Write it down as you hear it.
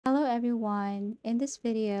everyone. In this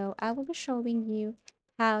video, I will be showing you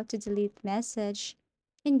how to delete message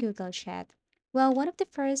in Google Chat. Well, one of the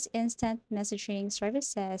first instant messaging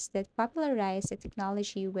services that popularized the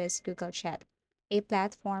technology was Google Chat, a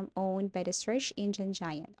platform owned by the search engine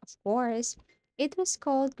giant. Of course, it was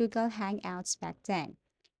called Google Hangouts back then.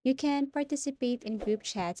 You can participate in group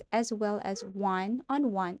chats as well as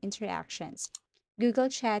one-on-one interactions. Google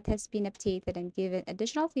Chat has been updated and given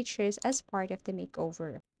additional features as part of the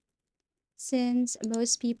makeover. Since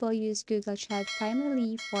most people use Google Chat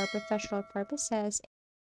primarily for professional purposes,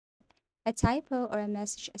 a typo or a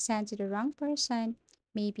message sent to the wrong person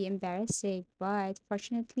may be embarrassing, but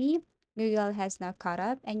fortunately, Google has now caught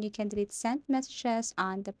up and you can delete sent messages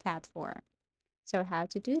on the platform. So, how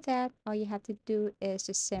to do that? All you have to do is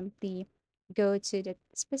to simply go to the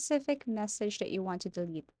specific message that you want to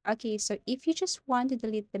delete. Okay, so if you just want to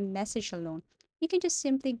delete the message alone, you can just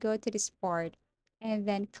simply go to this part and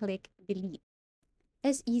then click delete.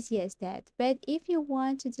 As easy as that. But if you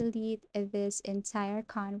want to delete this entire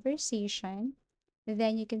conversation,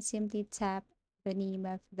 then you can simply tap the name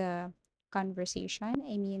of the conversation,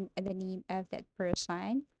 the name of that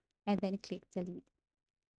person, and then click delete.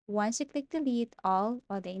 Once you click delete, all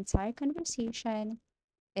or the entire conversation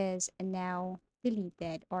is now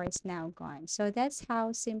deleted or is now gone. So that's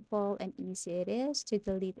how simple and easy it is to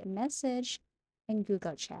delete a message in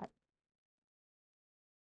Google Chat.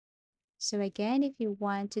 So again, if you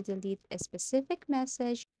want to delete a specific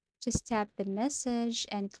message, just tap the message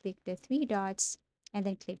and click the three dots and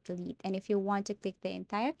then click delete. And if you want to click the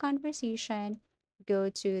entire conversation,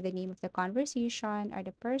 go to the name of the conversation or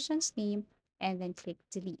the person's name and then click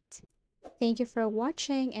delete. Thank you for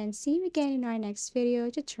watching and see you again in our next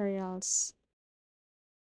video tutorials.